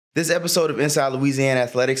This episode of Inside Louisiana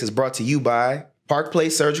Athletics is brought to you by Park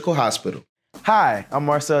Place Surgical Hospital. Hi, I'm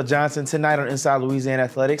Marcel Johnson. Tonight on Inside Louisiana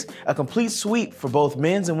Athletics, a complete sweep for both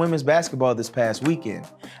men's and women's basketball this past weekend.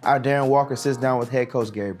 Our Darren Walker sits down with head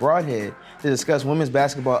coach Gary Broadhead to discuss women's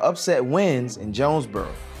basketball upset wins in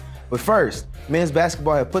Jonesboro. But first, men's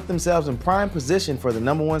basketball have put themselves in prime position for the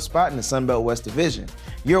 #1 spot in the Sun Belt West Division.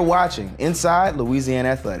 You're watching Inside Louisiana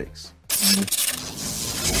Athletics.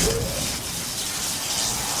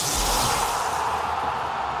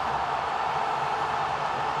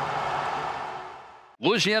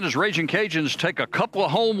 Louisiana's Ragin Cajuns take a couple of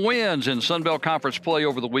home wins in Sun Belt Conference play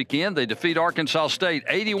over the weekend. They defeat Arkansas State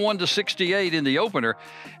 81-68 in the opener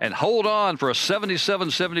and hold on for a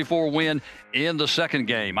 77-74 win in the second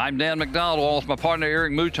game. I'm Dan McDonald, along with my partner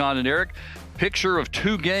Eric Mouton. And Eric, picture of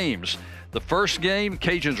two games. The first game,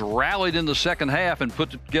 Cajuns rallied in the second half and put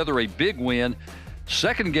together a big win.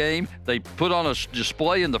 Second game, they put on a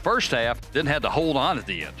display in the first half, then had to hold on at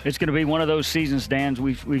the end. It's going to be one of those seasons, Dan.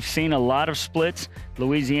 We've seen a lot of splits.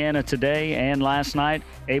 Louisiana today and last night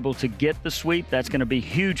able to get the sweep. That's going to be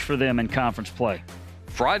huge for them in conference play.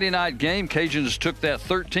 Friday night game, Cajuns took that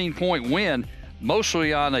 13-point win,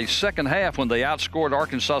 mostly on a second half when they outscored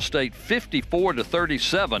Arkansas State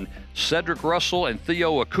 54-37. Cedric Russell and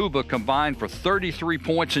Theo Akuba combined for 33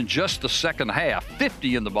 points in just the second half,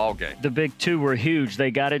 50 in the ballgame. The big two were huge. They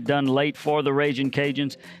got it done late for the Ragin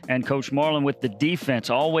Cajuns, and Coach Marlin with the defense,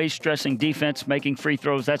 always stressing defense, making free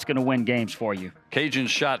throws. That's going to win games for you. Cajuns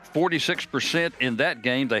shot 46% in that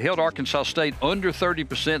game. They held Arkansas State under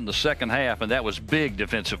 30% in the second half, and that was big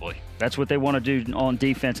defensively. That's what they want to do on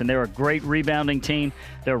defense, and they're a great rebounding team.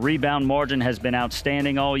 Their rebound margin has been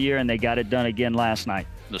outstanding all year, and they got it done again last night.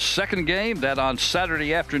 The second game, that on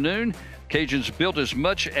Saturday afternoon, Cajuns built as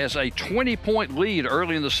much as a 20-point lead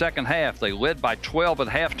early in the second half. They led by 12 at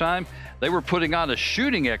halftime. They were putting on a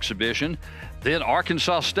shooting exhibition. Then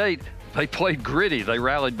Arkansas State, they played gritty. They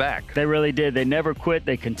rallied back. They really did. They never quit.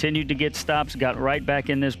 They continued to get stops, got right back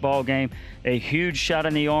in this ball game. A huge shot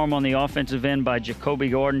in the arm on the offensive end by Jacoby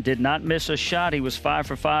Gordon. Did not miss a shot. He was 5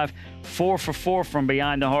 for 5, 4 for 4 from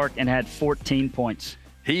behind the arc, and had 14 points.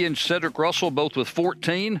 He and Cedric Russell both with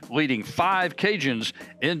 14, leading 5 Cajuns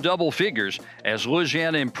in double figures as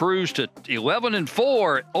Louisiana improves to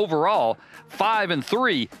 11-4 overall,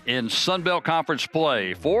 5-3 in Sun Belt Conference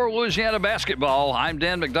play. For Louisiana basketball, I'm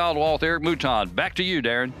Dan McDonald, along with Eric Mouton. Back to you,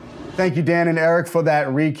 Darren. Thank you, Dan and Eric, for that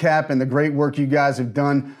recap and the great work you guys have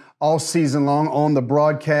done all season long on the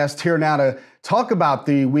broadcast. Here now to talk about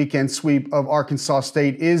the weekend sweep of Arkansas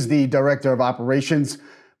State is the Director of Operations,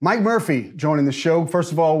 Mike Murphy, joining the show.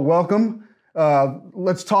 First of all, welcome.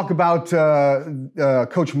 Let's talk about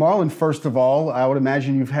Coach Marlin, first of all. I would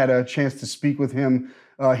imagine you've had a chance to speak with him.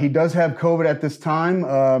 He does have COVID at this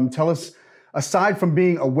time. Tell us, aside from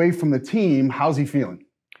being away from the team, how's he feeling?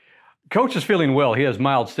 Coach is feeling well. He has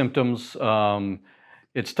mild symptoms.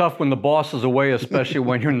 It's tough when the boss is away, especially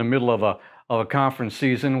when you're in the middle of a conference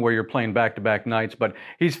season where you're playing back-to-back nights. But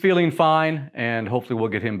he's feeling fine, and hopefully we'll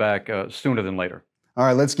get him back sooner than later. All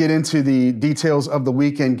right, let's get into the details of the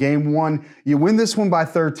weekend. Game one, you win this one by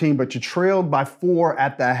 13, but you trailed by 4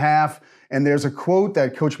 at the half. And there's a quote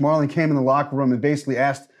that Coach Marlin came in the locker room and basically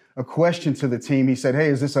asked a question to the team. He said, hey,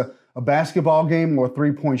 is this a basketball game or a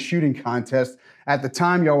three-point shooting contest? At the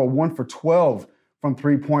time, y'all were 1 for 12 from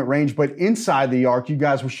three-point range, but inside the arc, you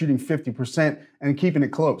guys were shooting 50% and keeping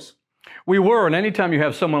it close. We were, and anytime you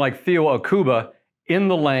have someone like Theo Akuba in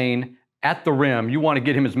the lane, at the rim, you want to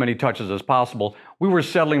get him as many touches as possible. We were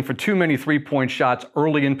settling for too many three-point shots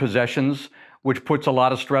early in possessions, which puts a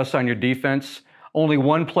lot of stress on your defense. Only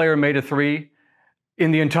one player made a three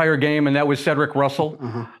in the entire game, and that was Cedric Russell.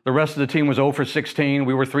 The rest of the team was 0 for 16.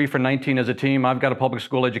 We were 3 for 19 as a team. I've got a public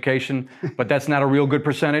school education, but that's not a real good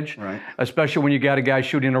percentage, right? Especially when you got a guy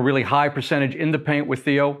shooting a really high percentage in the paint with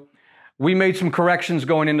Theo. We made some corrections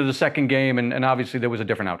going into the second game, and obviously there was a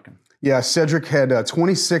different outcome. Yeah, Cedric had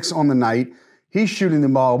 26 on the night. He's shooting the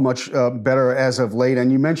ball much better as of late.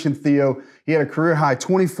 And you mentioned Theo. He had a career-high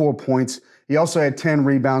 24 points. He also had 10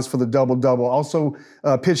 rebounds for the double-double. Also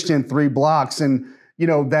pitched in 3 blocks. And, you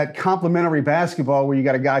know, that complementary basketball where you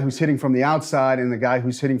got a guy who's hitting from the outside and the guy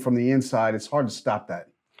who's hitting from the inside, it's hard to stop that.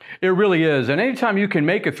 It really is. And anytime you can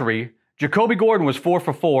make a three, Jacoby Gordon was 4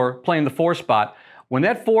 for 4, playing the 4 spot. When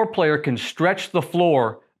that 4 player can stretch the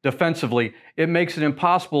floor defensively, it makes it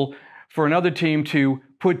impossible for another team to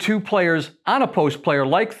put 2 players on a post player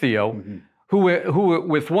like Theo, who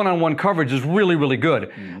with one-on-one coverage is really, really good.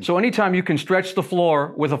 So anytime you can stretch the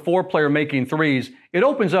floor with a 4 player making threes, it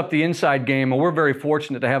opens up the inside game, and we're very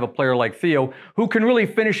fortunate to have a player like Theo who can really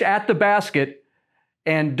finish at the basket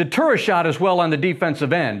and deter a shot as well on the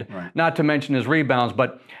defensive end, not to mention his rebounds.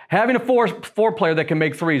 But having a four player that can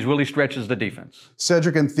make threes really stretches the defense.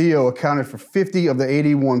 Cedric and Theo accounted for 50 of the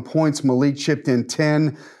 81 points. Malik chipped in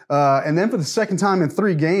 10. And then for the second time in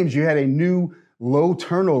 3 games, you had a new low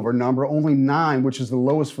turnover number, only 9, which is the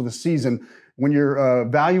lowest for the season. When you're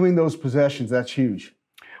valuing those possessions, that's huge.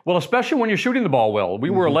 Well, especially when you're shooting the ball well. We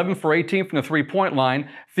were 11 for 18 from the three-point line.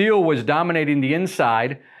 Theo was dominating the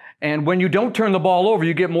inside. And when you don't turn the ball over,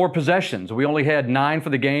 you get more possessions. We only had 9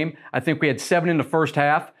 for the game. I think we had 7 in the first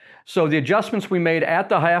half. So the adjustments we made at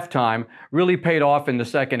the halftime really paid off in the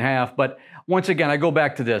second half. But once again, I go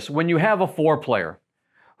back to this. When you have a 4-player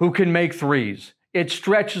who can make threes, it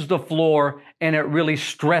stretches the floor and it really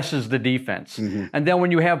stresses the defense. And then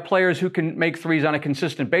when you have players who can make threes on a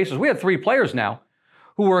consistent basis, we had 3 players now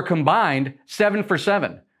who were combined 7 for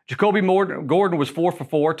 7. Jacoby Gordon was 4 for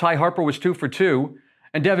 4. Ty Harper was 2 for 2.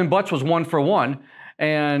 And Devin Butts was 1 for 1.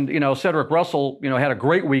 And, Cedric Russell, had a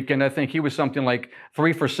great weekend. I think he was something like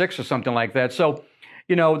 3 for 6 or something like that. So,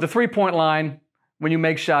 the three-point line, when you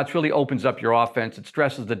make shots, really opens up your offense. It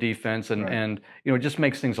stresses the defense and it just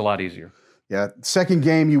makes things a lot easier. Yeah, second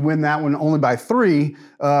game, you win that one only by 3.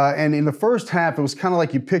 And in the first half, it was kind of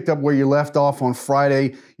like you picked up where you left off on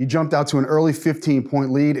Friday. You jumped out to an early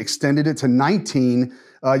 15-point lead, extended it to 19.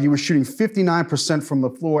 You were shooting 59% from the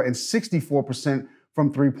floor and 64%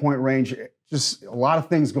 from three-point range. Just a lot of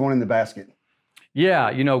things going in the basket.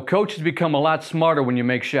 Yeah, coaches become a lot smarter when you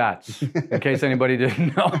make shots. In case anybody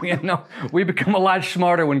didn't know, we become a lot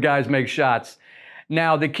smarter when guys make shots.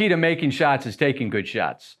 Now, the key to making shots is taking good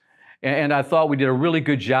shots. And I thought we did a really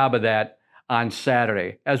good job of that on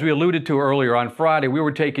Saturday. As we alluded to earlier, on Friday, we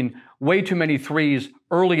were taking way too many threes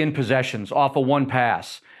early in possessions off of one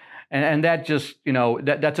pass. And that just,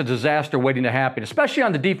 that's a disaster waiting to happen, especially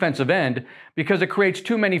on the defensive end, because it creates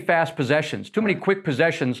too many fast possessions, too many quick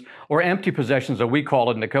possessions or empty possessions, that we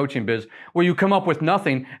call it in the coaching biz, where you come up with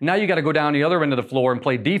nothing. Now you got to go down the other end of the floor and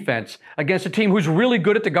play defense against a team who's really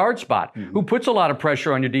good at the guard spot, who puts a lot of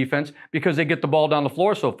pressure on your defense because they get the ball down the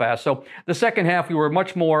floor so fast. So the second half, we were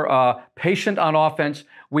much more patient on offense.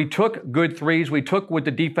 We took good threes. We took what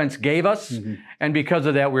the defense gave us, and because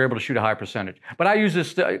of that, we were able to shoot a high percentage. But I use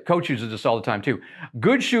this, coach uses this all the time too.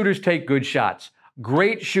 Good shooters take good shots.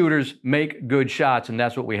 Great shooters make good shots, and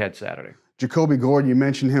that's what we had Saturday. Jacoby Gordon, you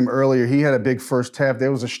mentioned him earlier. He had a big first half.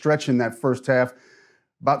 There was a stretch in that first half,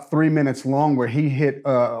 about 3 minutes long, where he hit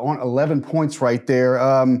on 11 points right there.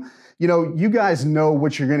 You guys know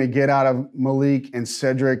what you're going to get out of Malik and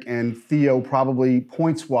Cedric and Theo, probably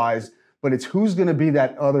points-wise, but it's who's going to be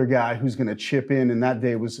that other guy who's going to chip in, and that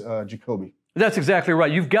day was Jacoby. That's exactly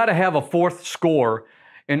right. You've got to have a fourth scorer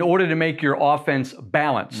in order to make your offense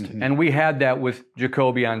balanced. And we had that with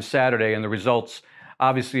Jacoby on Saturday, and the results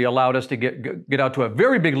obviously allowed us to get out to a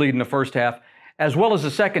very big lead in the first half, as well as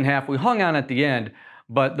the second half. We hung on at the end,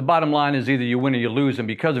 but the bottom line is either you win or you lose, and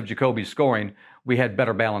because of Jacoby's scoring, we had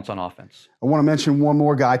better balance on offense. I want to mention one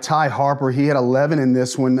more guy, Ty Harper. He had 11 in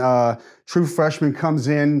this one. True freshman comes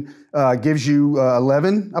in, gives you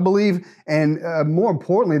 11, I believe. And more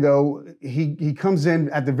importantly, though, he comes in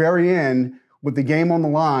at the very end with the game on the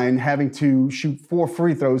line, having to shoot 4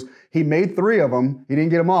 free throws. He made 3 of them. He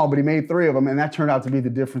didn't get them all, but he made 3 of them, and that turned out to be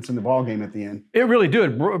the difference in the ballgame at the end. It really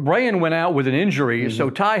did. Brayan went out with an injury,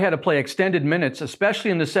 so Ty had to play extended minutes,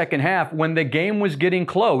 especially in the second half when the game was getting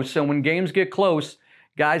close. And when games get close,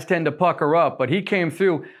 guys tend to pucker up, but he came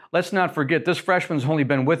through. Let's not forget, this freshman's only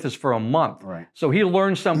been with us for a month. Right. So he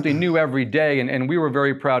learned something new every day, and we were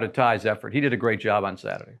very proud of Ty's effort. He did a great job on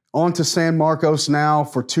Saturday. On to San Marcos now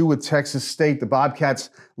for 2 with Texas State. The Bobcats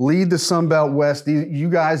lead the Sun Belt West. You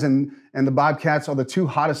guys and the Bobcats are the 2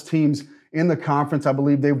 hottest teams in the conference. I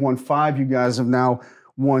believe they've won 5. You guys have now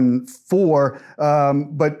won 4.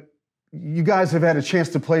 But you guys have had a chance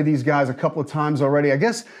to play these guys a couple of times already. I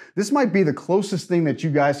guess this might be the closest thing that you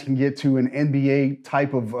guys can get to an NBA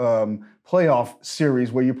type of playoff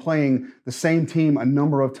series where you're playing the same team a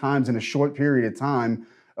number of times in a short period of time.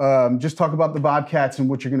 Just talk about the Bobcats and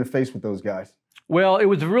what you're going to face with those guys. Well, it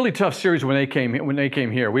was a really tough series when they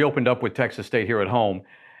came here. We opened up with Texas State here at home,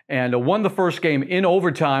 and won the first game in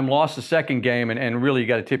overtime, lost the second game, and really you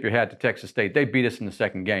got to tip your hat to Texas State. They beat us in the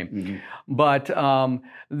second game. But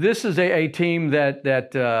this is a team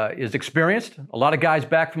that is experienced. A lot of guys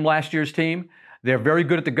back from last year's team. They're very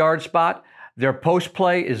good at the guard spot. Their post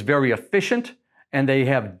play is very efficient, and they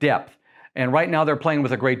have depth. And right now they're playing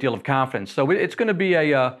with a great deal of confidence. So it's going to be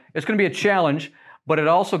a challenge. But it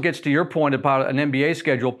also gets to your point about an NBA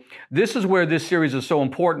schedule. This is where this series is so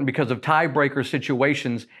important because of tiebreaker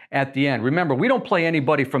situations at the end. Remember, we don't play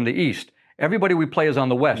anybody from the East Everybody we play is on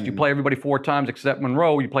the West. You play everybody 4 times except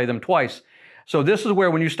Monroe. You play them twice. So this is where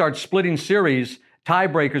when you start splitting series,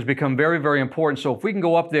 tiebreakers become very, very important. So if we can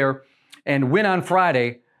go up there and win on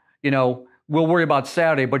Friday, we'll worry about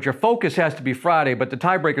Saturday, but your focus has to be Friday. But the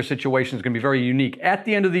tiebreaker situation is going to be very unique at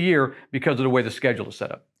the end of the year because of the way the schedule is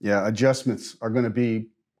set up. Yeah, adjustments are going to be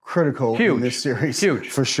critical Huge. in this series. Huge.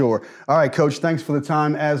 For sure. All right, Coach, thanks for the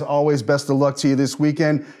time. As always, best of luck to you this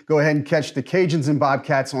weekend. Go ahead and catch the Cajuns and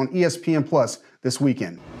Bobcats on ESPN Plus this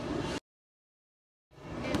weekend.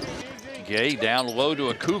 Gay down low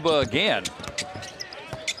to Akuba again.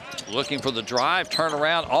 Looking for the drive,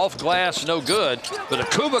 turnaround, off glass, no good. But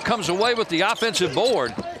Akuba comes away with the offensive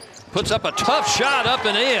board. Puts up a tough shot up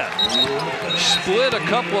and in. Split a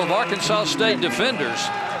couple of Arkansas State defenders.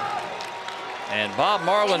 And Bob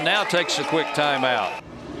Marlin now takes a quick timeout.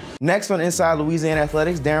 Next on Inside Louisiana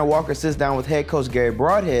Athletics, Darren Walker sits down with head coach Gary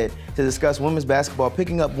Broadhead to discuss women's basketball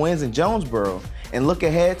picking up wins in Jonesboro and look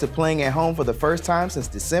ahead to playing at home for the first time since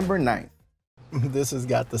December 9th. This has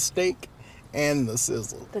got the steak and the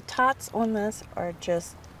sizzle. The tots on this are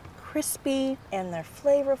just crispy and they're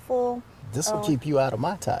flavorful. This will keep you out of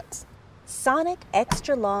my tots. Sonic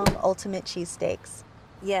Extra Long Ultimate Cheesesteaks.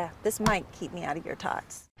 Yeah, this might keep me out of your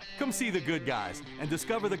tots. Come see the good guys and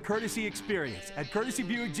discover the Courtesy Experience at Courtesy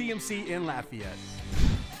Buick GMC in Lafayette.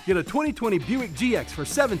 Get a 2020 Buick GX for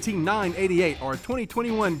 $17,988 or a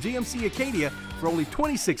 2021 GMC Acadia for only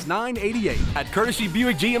 $26,988 at Courtesy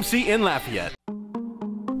Buick GMC in Lafayette.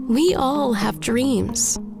 We all have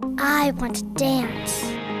dreams. I want to dance.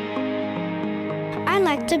 I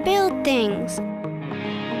like to build things.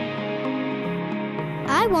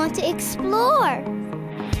 I want to explore.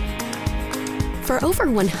 For over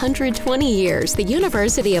 120 years, the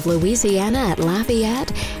University of Louisiana at Lafayette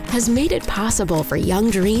has made it possible for young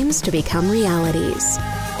dreams to become realities.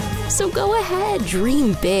 So go ahead,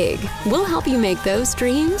 dream big. We'll help you make those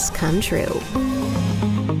dreams come true.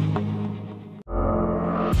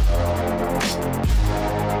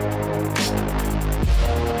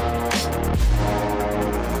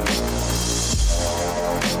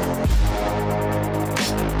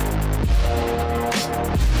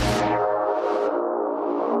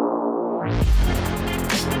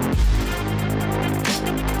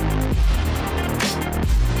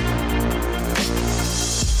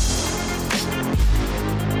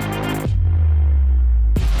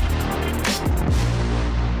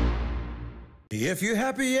 If you're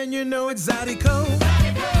happy and you know it's Zydeco.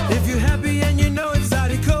 If you're happy and you know it's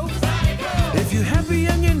Zydeco. If you're happy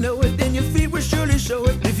and you know it, then your feet will surely show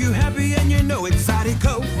it. If you're happy and you know it's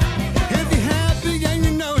Zydeco. If you're happy and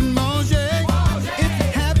you know it, mange. If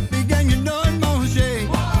you're happy and you know it, mange.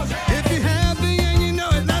 If you're happy and you know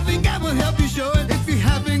it, nothing God will help you show it. If you're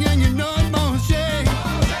happy and you know it, mange.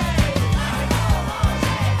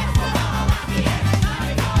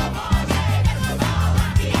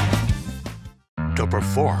 To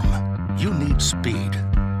perform, you need speed,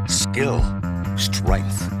 skill,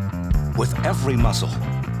 strength. With every muscle,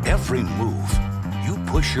 every move, you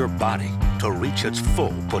push your body to reach its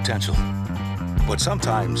full potential. But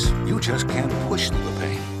sometimes you just can't push through the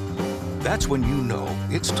pain. That's when you know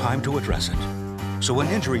it's time to address it. So when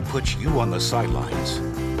injury puts you on the sidelines,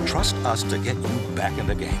 trust us to get you back in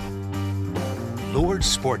the game. Lourdes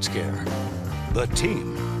Sports Care, the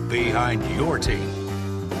team behind your team.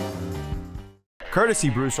 Courtesy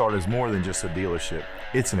Broussard is more than just a dealership.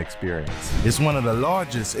 It's an experience. It's one of the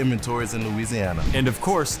largest inventories in Louisiana. And of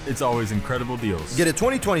course, it's always incredible deals. Get a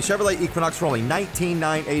 2020 Chevrolet Equinox for only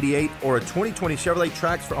 $19,988 or a 2020 Chevrolet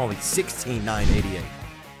Trax for only $16,988.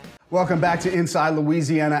 Welcome back to Inside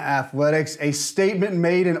Louisiana Athletics. A statement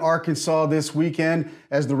made in Arkansas this weekend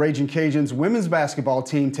as the Ragin Cajuns women's basketball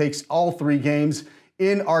team takes all 3 games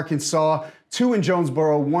in Arkansas, 2 in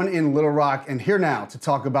Jonesboro, 1 in Little Rock. And here now to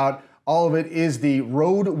talk about all of it is the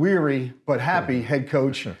road-weary but happy head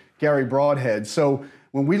coach, Gary Broadhead. So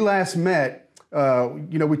when we last met,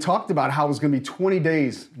 we talked about how it was going to be 20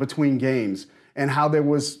 days between games and how there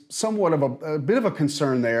was somewhat of a bit of a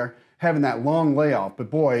concern there, having that long layoff. But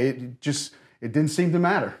boy, it didn't seem to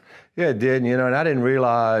matter. Yeah, it did. And I didn't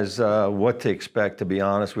realize what to expect, to be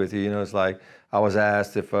honest with you. It's like I was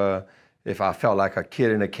asked if I felt like a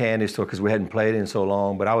kid in a candy store because we hadn't played in so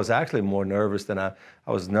long. But I was actually more nervous than I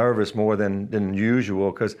was nervous more than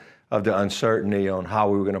usual because of the uncertainty on how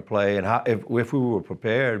we were going to play and how if we were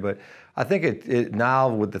prepared. But I think it now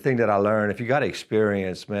with the thing that I learned, if you got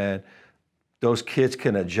experience, man, those kids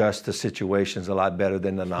can adjust to situations a lot better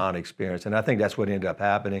than the non-experience. And I think that's what ended up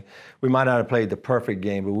happening. We might not have played the perfect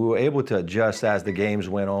game, but we were able to adjust as the games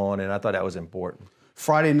went on, and I thought that was important.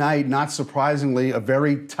 Friday night, not surprisingly, a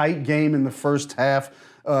very tight game in the first half.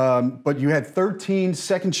 but you had 13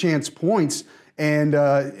 second chance points,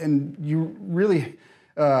 and you really,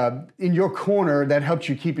 in your corner, that helped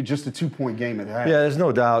you keep it just a 2-point game at half. Yeah, there's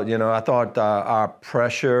no doubt. You know, I thought our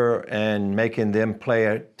pressure and making them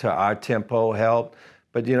play to our tempo helped.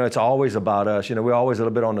 But, you know, it's always about us. You know, we're always a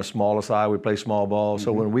little bit on the smaller side. We play small ball.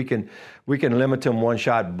 So when we can limit them one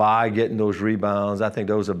shot by getting those rebounds, I think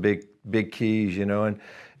those are big keys, you know. And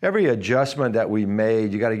every adjustment that we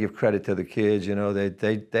made, you got to give credit to the kids. You know,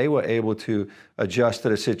 they were able to adjust to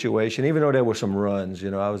the situation, even though there were some runs.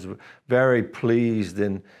 You know, I was very pleased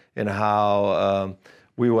in how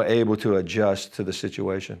we were able to adjust to the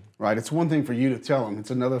situation. Right. It's one thing for you to tell them.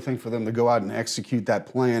 It's another thing for them to go out and execute that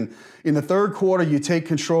plan. In the third quarter, you take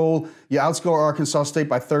control. You outscore Arkansas State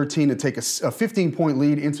by 13 to take a 15-point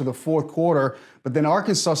lead into the fourth quarter. But then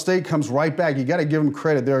Arkansas State comes right back. You got to give them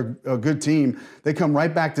credit. They're a good team. They come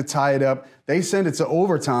right back to tie it up. They send it to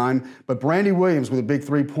overtime. But Brandy Williams with a big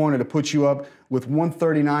three-pointer to put you up with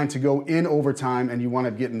 1:39 to go in overtime, and you wound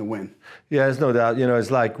up getting the win. Yeah, there's no doubt. You know, it's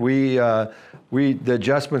like the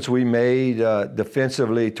adjustments we made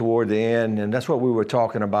defensively toward the end, and that's what we were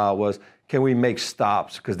talking about was, can we make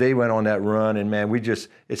stops? Because they went on that run, and man,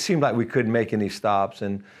 it seemed like we couldn't make any stops.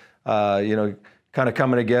 And, you know, kind of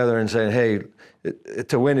coming together and saying, hey,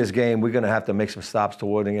 to win this game, we're going to have to make some stops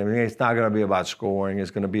toward the game. I mean, it's not going to be about scoring.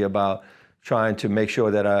 It's going to be about trying to make sure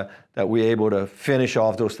that we're able to finish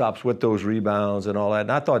off those stops with those rebounds and all that.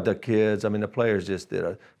 And I thought the players just did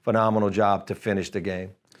a phenomenal job to finish the game.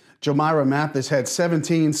 Jomira Mathis had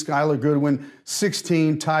 17, Skylar Goodwin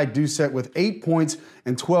 16, Ty Doucette with 8 points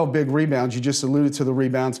and 12 big rebounds. You just alluded to the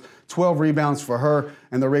rebounds. 12 rebounds for her,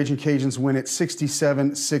 and the Ragin Cajuns win it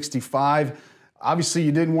 67-65. Obviously,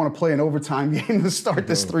 you didn't want to play an overtime game to start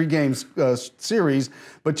this 3-game series,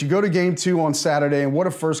 but you go to game 2 on Saturday, and what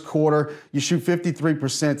a first quarter. You shoot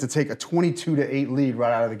 53% to take a 22-8 lead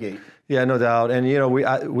right out of the gate. Yeah, no doubt. And, you know,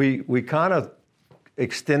 we kind of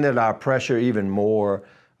extended our pressure even more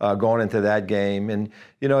going into that game. And,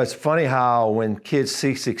 you know, it's funny how when kids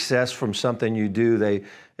see success from something you do, they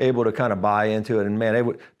able to kind of buy into it. And,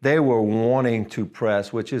 man, they were wanting to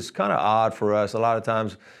press, which is kind of odd for us. A lot of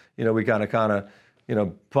times, you know, we kind of, you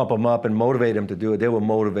know, pump them up and motivate them to do it. They were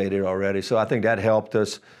motivated already. So I think that helped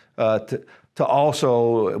us to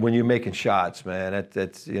also, when you're making shots, man,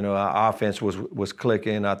 that's you know, our offense was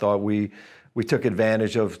clicking. I thought we took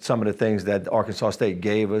advantage of some of the things that Arkansas State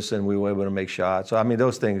gave us, and we were able to make shots. So, I mean,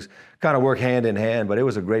 those things kind of work hand in hand, but it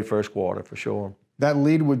was a great first quarter for sure. That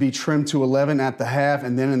lead would be trimmed to 11 at the half,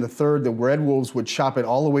 and then in the third, the Red Wolves would chop it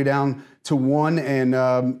all the way down to 1,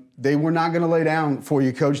 and they were not going to lay down for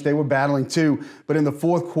you, Coach. They were battling too. But in the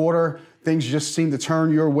fourth quarter, things just seemed to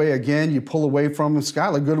turn your way again. You pull away from them.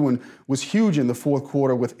 Skylar Goodwin was huge in the fourth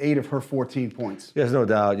quarter with 8 of her 14 points. There's no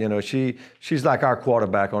doubt. You know, she's like our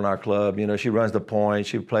quarterback on our club. You know, she runs the point.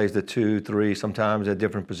 She plays the 2, 3, sometimes at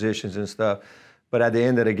different positions and stuff. But at the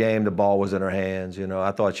end of the game, the ball was in her hands. You know,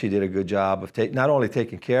 I thought she did a good job of not only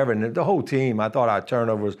taking care of it, and the whole team. I thought our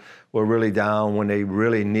turnovers were really down when they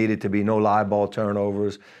really needed to be. No live ball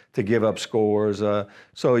turnovers to give up scores.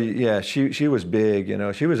 So yeah, she was big. You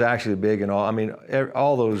know, she was actually big in all. I mean,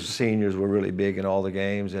 all those seniors were really big in all the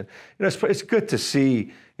games, and you know, it's good to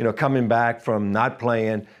see. You know, coming back from not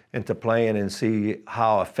playing into playing and see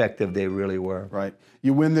how effective they really were. Right.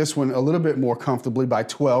 You win this one a little bit more comfortably by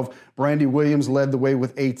 12. Brandy Williams led the way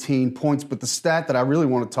with 18 points. But the stat that I really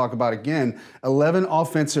want to talk about again, 11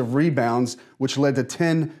 offensive rebounds, which led to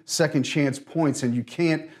 10 second chance points. And you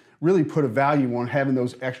can't really put a value on having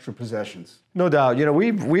those extra possessions. No doubt. You know,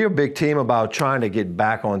 we're a big team about trying to get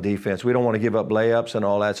back on defense. We don't want to give up layups and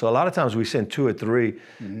all that. So a lot of times we send 2 or 3.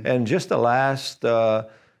 Mm-hmm. And just the last month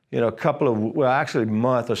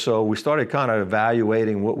or so, we started kind of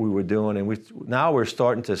evaluating what we were doing, and now we're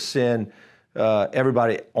starting to send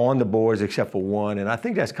everybody on the boards except for one, and I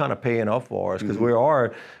think that's kind of paying off for us because we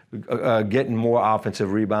are getting more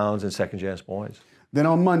offensive rebounds and second chance points. Then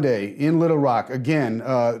on Monday in Little Rock, again,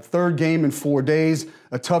 third game in 4 days,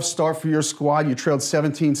 a tough start for your squad. You trailed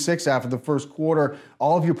 17-6 after the first quarter.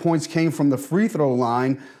 All of your points came from the free throw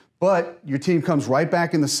line, but your team comes right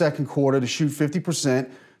back in the second quarter to shoot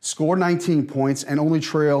 50%. Score 19 points, and only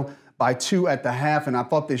trail by 2 at the half. And I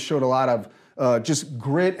thought they showed a lot of just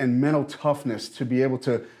grit and mental toughness to be able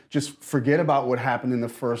to just forget about what happened in the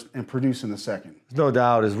first and produce in the second. No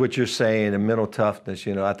doubt is what you're saying, and mental toughness.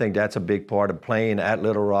 You know, I think that's a big part of playing at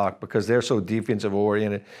Little Rock because they're so defensive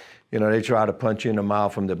oriented. You know, they try to punch you in the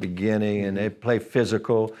mouth from the beginning, and they play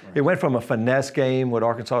physical. Right. It went from a finesse game with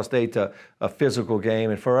Arkansas State to a physical game,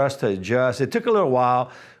 and for us to adjust, it took a little while.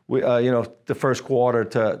 The first quarter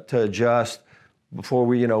to adjust, before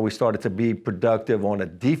we started to be productive on the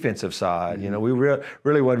defensive side. Mm-hmm. We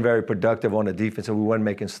really wasn't very productive on the defense, and we weren't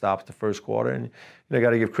making stops the first quarter. And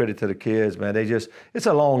got to give credit to the kids, man. It's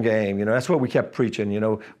a long game. That's what we kept preaching.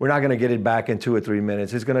 We're not going to get it back in 2 or 3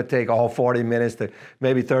 minutes. It's going to take all 40 minutes to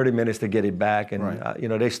maybe 30 minutes to get it back. And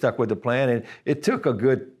right. They stuck with the plan, and it took a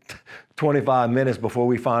good 25 minutes before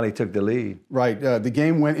we finally took the lead. Right. The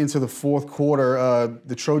game went into the fourth quarter.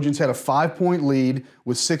 The Trojans had a 5-point lead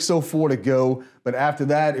with 6:04 to go. But after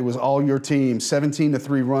that, it was all your team.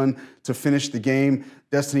 17-3 run to finish the game.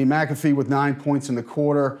 Destiny McAfee with 9 points in the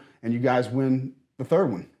quarter, and you guys win the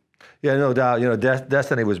third one. Yeah, no doubt.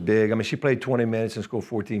 Destiny was big. I mean, she played 20 minutes and scored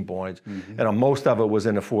 14 points. Mm-hmm. And most of it was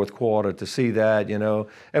in the fourth quarter. To see that,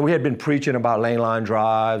 and we had been preaching about lane line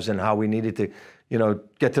drives and how we needed to,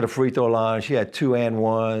 get to the free throw line. She had 2 and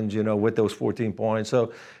 1s, with those 14 points.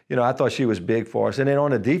 So, I thought she was big for us. And then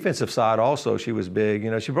on the defensive side also, she was big.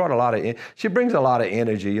 She brought she brings a lot of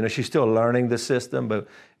energy. She's still learning the system, but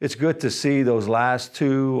it's good to see those last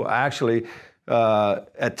two. Actually,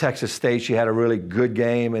 at Texas State, she had a really good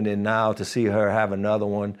game, and then now to see her have another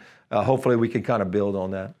one, hopefully we can kind of build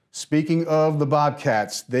on that. Speaking of the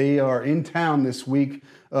Bobcats, they are in town this week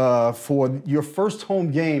for your first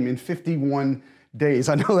home game in 51 days.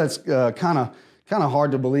 I know that's kind of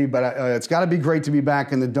hard to believe, but it's got to be great to be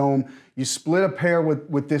back in the Dome. You split a pair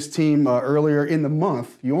with this team earlier in the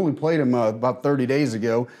month. You only played them about 30 days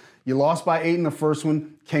ago. You lost by 8 in the first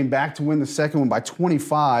one, came back to win the second one by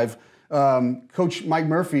 25. Coach Mike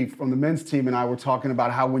Murphy from the men's team and I were talking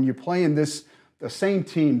about how when you're playing the same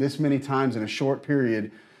team this many times in a short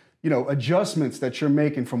period, adjustments that you're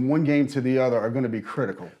making from one game to the other are going to be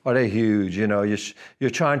critical. Oh, they're huge. You're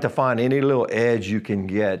trying to find any little edge you can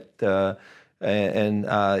get. I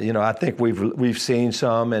think we've seen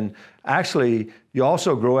some. And actually, you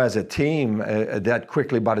also grow as a team that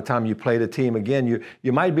quickly by the time you play the team again.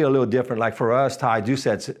 You might be a little different. Like for us, Ty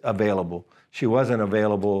Doucette's available. She wasn't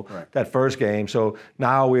available that first game. So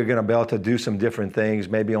now we're going to be able to do some different things,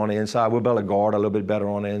 maybe on the inside. We'll be able to guard a little bit better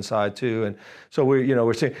on the inside too. And so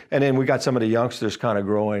we're seeing, and then we got some of the youngsters kind of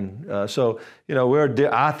growing. I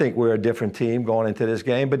think we're a different team going into this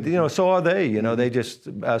game, but so are they. They just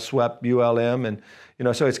swept ULM, and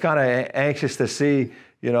so it's kind of anxious to see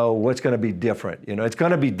what's going to be different. It's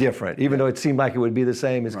going to be different. Even though it seemed like it would be the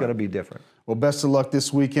same, it's going to be different. Well, best of luck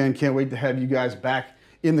this weekend. Can't wait to have you guys back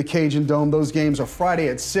in the Cajun Dome. Those games are Friday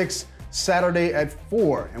at 6, Saturday at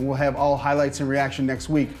 4, and we'll have all highlights and reaction next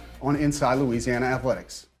week on Inside Louisiana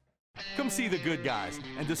Athletics. Come see the good guys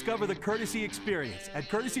and discover the Courtesy Experience at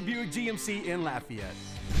Courtesy Buick GMC in Lafayette.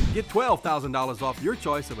 Get $12,000 off your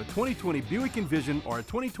choice of a 2020 Buick Envision or a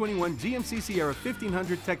 2021 GMC Sierra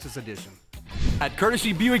 1500 Texas Edition at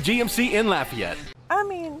Courtesy Buick GMC in Lafayette. I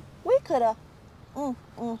mean, we could have. I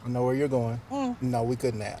know where you're going. No, we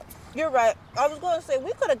couldn't have. You're right. I was going to say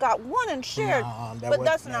we could have got one and shared, but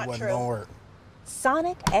that's not true. Gonna work.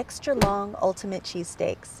 Sonic Extra Long Ultimate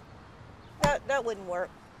Cheesesteaks. That wouldn't work.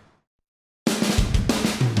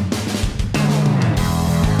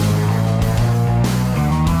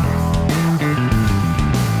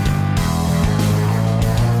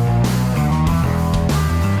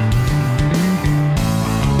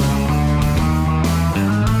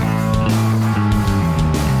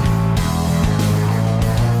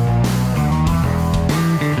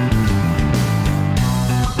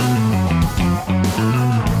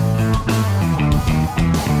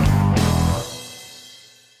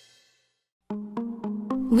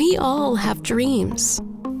 We all have dreams.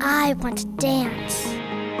 I want to dance.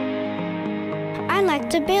 I like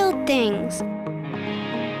to build things.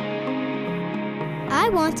 I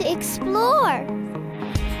want to explore.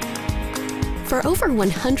 For over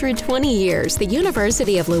 120 years, the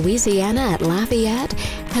University of Louisiana at Lafayette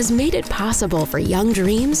has made it possible for young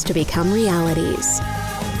dreams to become realities.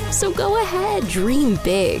 So go ahead, dream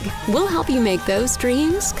big. We'll help you make those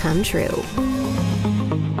dreams come true.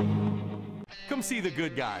 Come see the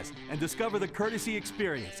good guys and discover the Courtesy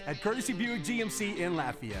Experience at Courtesy Buick GMC in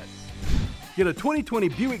Lafayette. Get a 2020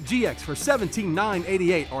 Buick GX for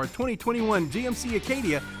 $17,988 or a 2021 GMC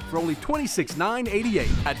Acadia for only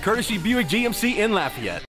 $26,988 at Courtesy Buick GMC in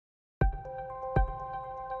Lafayette.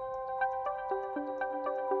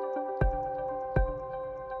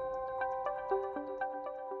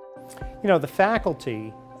 The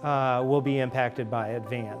faculty will be impacted by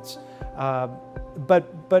advance.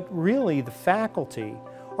 But really, the faculty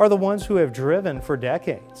are the ones who have driven for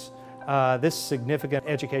decades this significant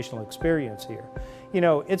educational experience here.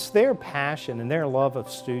 It's their passion and their love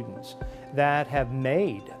of students that have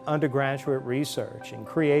made undergraduate research and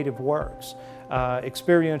creative works,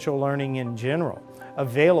 experiential learning in general,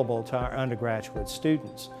 available to our undergraduate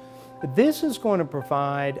students. This is going to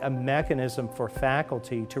provide a mechanism for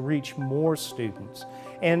faculty to reach more students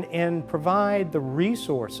and provide the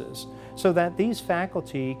resources so that these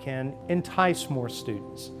faculty can entice more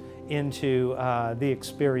students into the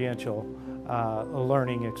experiential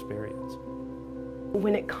learning experience.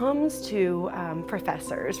 When it comes to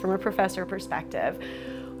professors, from a professor perspective,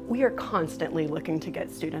 we are constantly looking to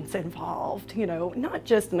get students involved, you know, not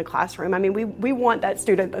just in the classroom. I mean, we want that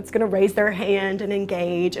student that's going to raise their hand and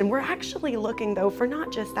engage, and we're actually looking, though, for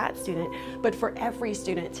not just that student, but for every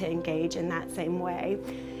student to engage in that same way.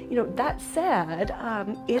 You know, that said,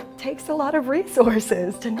 it takes a lot of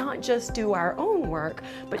resources to not just do our own work,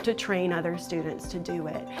 but to train other students to do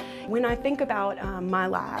it. When I think about my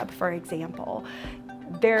lab, for example,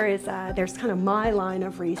 there's kind of my line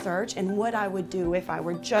of research and what I would do if I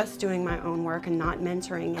were just doing my own work and not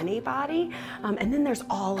mentoring anybody. And then there's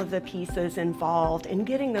all of the pieces involved in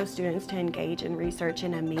getting those students to engage in research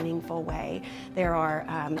in a meaningful way. There are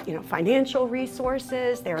you know, financial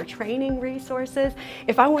resources, there are training resources.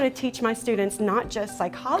 If I want to teach my students not just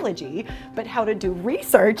psychology, but how to do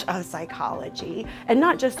research of psychology, and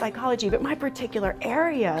not just psychology, but my particular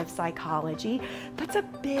area of psychology, that's a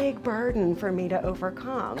big burden for me to overcome.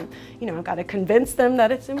 You know, I've got to convince them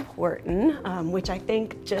that it's important, which I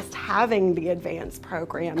think just having the advanced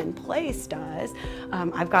program in place does.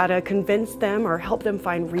 I've got to convince them or help them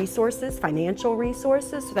find resources, financial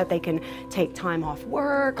resources, so that they can take time off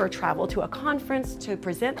work or travel to a conference to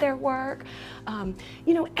present their work.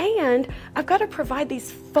 You know, and I've got to provide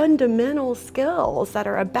these fundamental skills that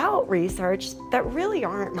are about research that really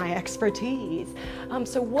aren't my expertise.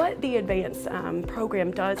 So what the advanced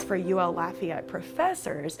program does for UL Lafayette professors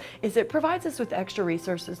is it provides us with extra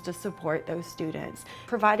resources to support those students,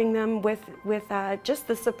 providing them with just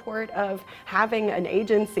the support of having an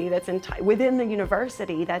agency that's within the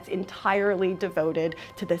university that's entirely devoted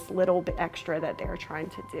to this little bit extra that they're trying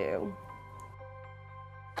to do.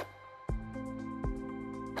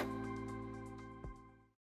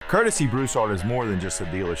 Courtesy Broussard is more than just a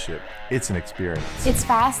dealership. It's an experience. It's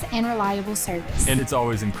fast and reliable service. And it's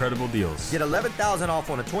always incredible deals. Get $11,000 off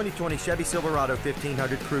on a 2020 Chevy Silverado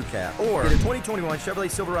 1500 Crew Cab, or get a 2021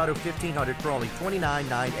 Chevrolet Silverado 1500 for only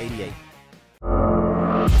 $29,988.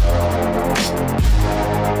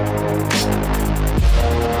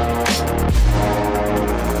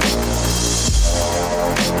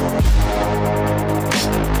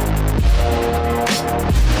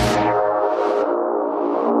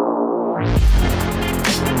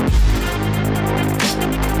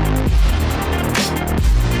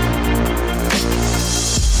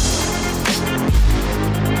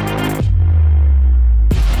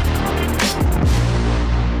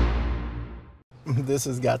 This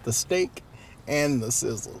has got the steak and the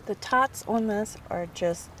sizzle. The tots on this are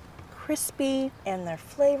just crispy and they're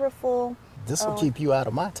flavorful. This will keep you out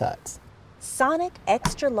of my tots. Sonic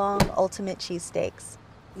Extra Long Ultimate Cheesesteaks.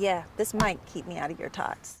 Yeah, this might keep me out of your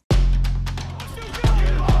tots.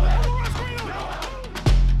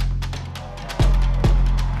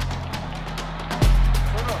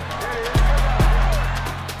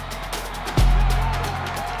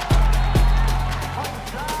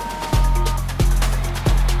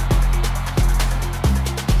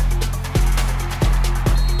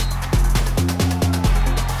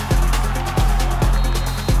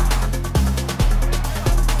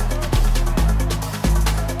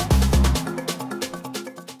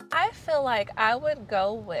 Like I would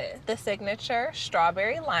go with the signature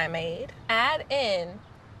strawberry limeade, add in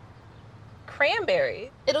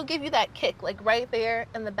cranberry. It'll give you that kick, like right there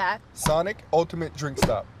in the back. Sonic Ultimate Drink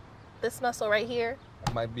Stop. This muscle right here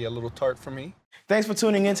might be a little tart for me. Thanks for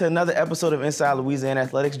tuning in to another episode of Inside Louisiana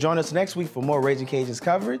Athletics. Join us next week for more Ragin Cajuns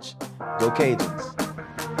coverage. Go Cajuns.